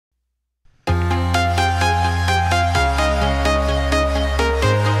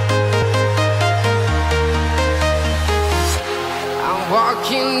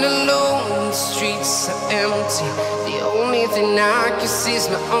can see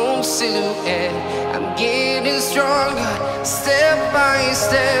my own silhouette. I'm getting stronger, step by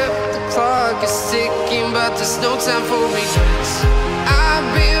step. The clock is ticking, but there's no time for regrets. I've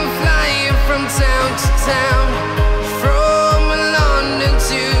been flying from town to town, from London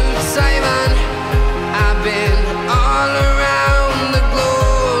to Taiwan. I've been all around the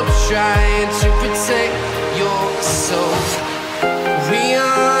globe, trying to protect your soul. We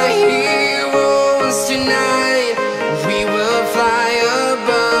are heroes tonight. We will fly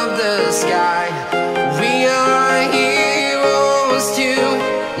above the sky. We are heroes tonight.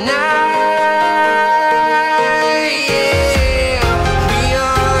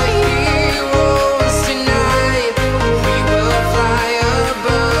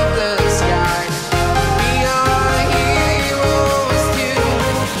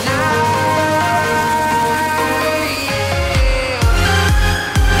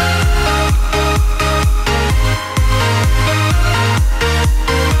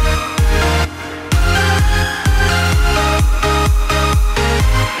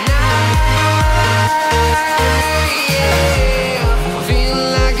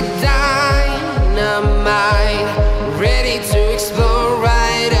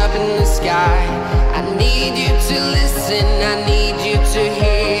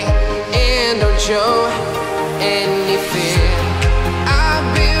 Show any fear. I've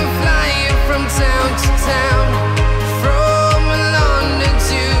been flying from town to town, from London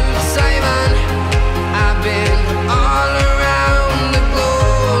to Taiwan. I've been all around the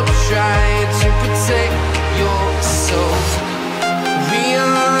globe, trying to protect your soul. We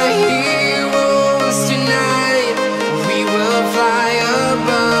are heroes tonight. We will fly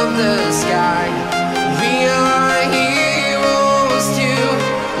above the sky. We are heroes tonight.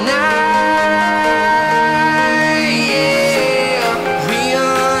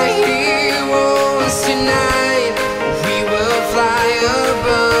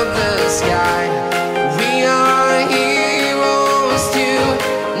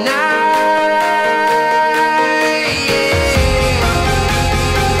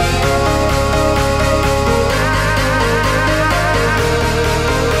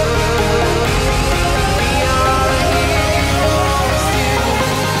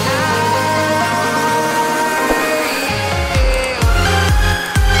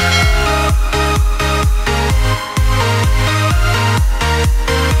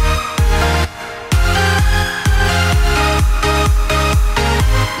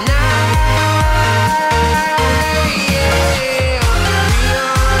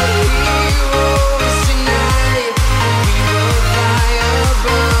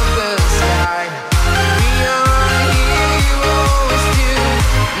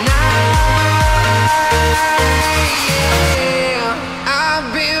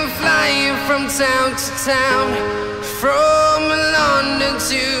 Town to town, from London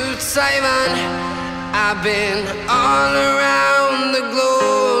to Taiwan. I've been all around the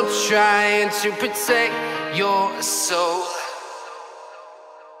globe, trying to protect your soul.